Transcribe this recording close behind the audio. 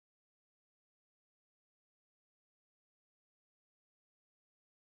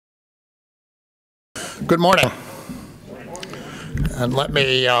Good morning, and let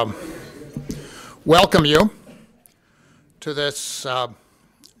me welcome you to this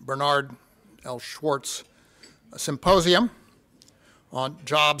Bernard L. Schwartz Symposium on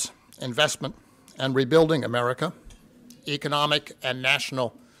Jobs, Investment, and Rebuilding America, Economic and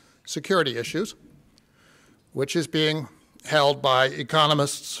National Security Issues, which is being held by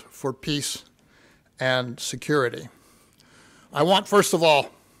Economists for Peace and Security. I want, first of all,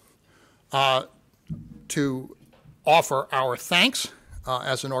 to offer our thanks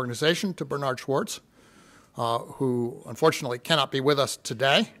as an organization to Bernard Schwartz, who unfortunately cannot be with us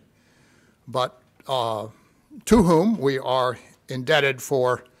today, but to whom we are indebted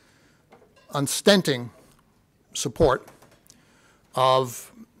for unstinting support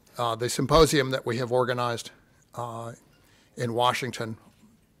of the symposium that we have organized in Washington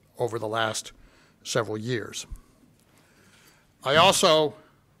over the last several years. I also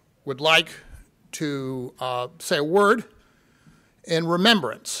would like to say a word in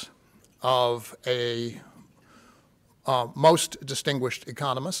remembrance of a most distinguished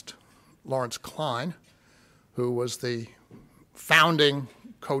economist, Lawrence Klein, who was the founding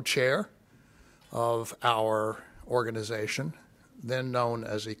co-chair of our organization, then known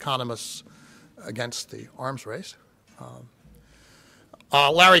as Economists Against the Arms Race.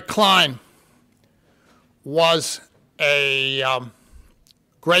 Larry Klein was a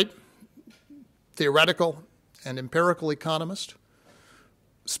great theoretical and empirical economist,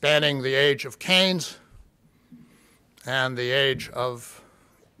 spanning the age of Keynes and the age of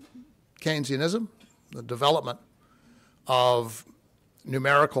Keynesianism, the development of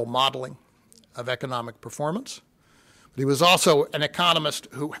numerical modeling of economic performance. But he was also an economist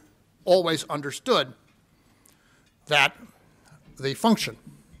who always understood that the function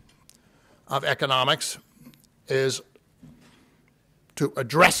of economics is to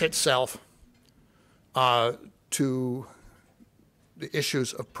address itself to the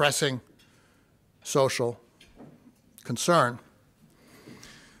issues of pressing social concern.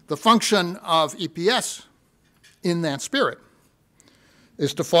 The function of EPS in that spirit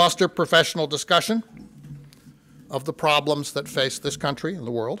is to foster professional discussion of the problems that face this country and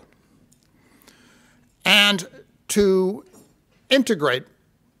the world, and to integrate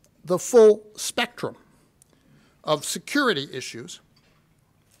the full spectrum of security issues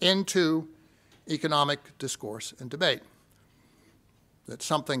into economic discourse and debate. That's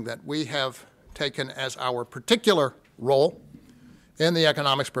something that we have taken as our particular role in the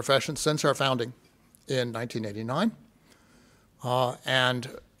economics profession since our founding in 1989,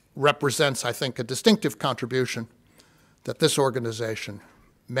 and represents, I think, a distinctive contribution that this organization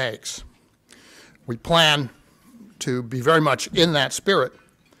makes. We plan to be very much in that spirit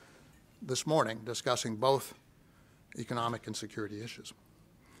this morning, discussing both economic and security issues.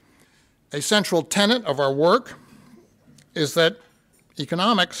 A central tenet of our work is that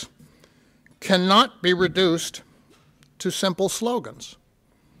economics cannot be reduced to simple slogans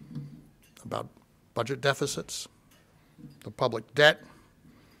about budget deficits, the public debt,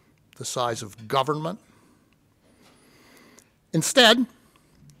 the size of government. Instead,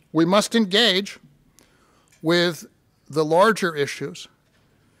 we must engage with the larger issues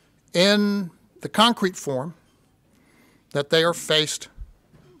in the concrete form that they are faced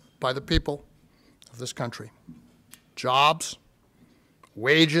by the people of this country. Jobs,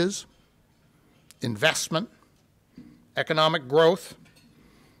 wages, investment, economic growth,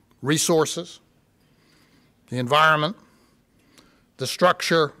 resources, the environment, the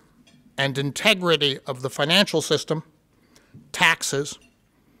structure and integrity of the financial system, taxes,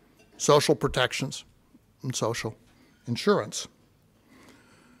 social protections, and social insurance.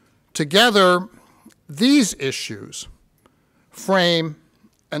 Together, these issues frame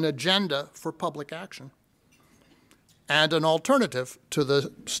an agenda for public action and an alternative to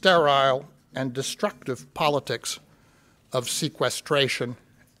the sterile and destructive politics of sequestration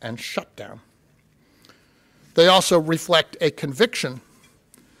and shutdown. They also reflect a conviction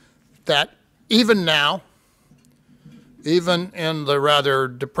that even now, even in the rather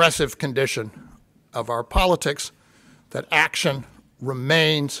depressive condition of our politics, that action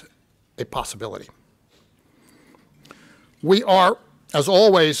remains a possibility. We are, as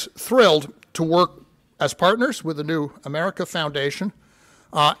always, thrilled to work as partners with the New America Foundation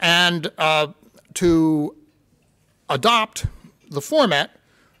and to adopt the format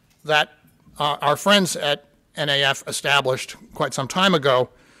that our friends at NAF established quite some time ago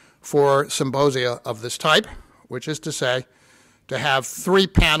for symposia of this type, which is to say, to have 3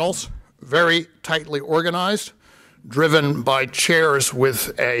 panels, very tightly organized, driven by chairs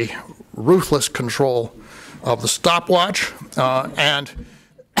with a ruthless control of the stopwatch, and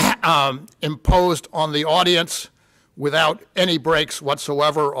imposed on the audience without any breaks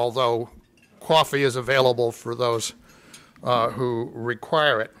whatsoever, although coffee is available for those who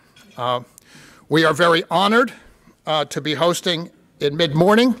require it. We are very honored to be hosting in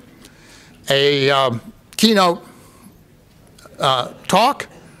mid-morning a keynote talk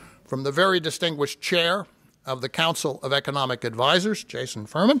from the very distinguished chair of the Council of Economic Advisors, Jason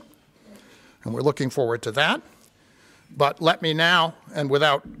Furman, and we're looking forward to that. But let me now, and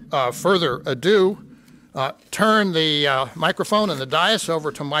without further ado, turn the microphone and the dais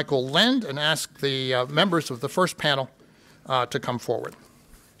over to Michael Lind and ask the members of the first panel to come forward.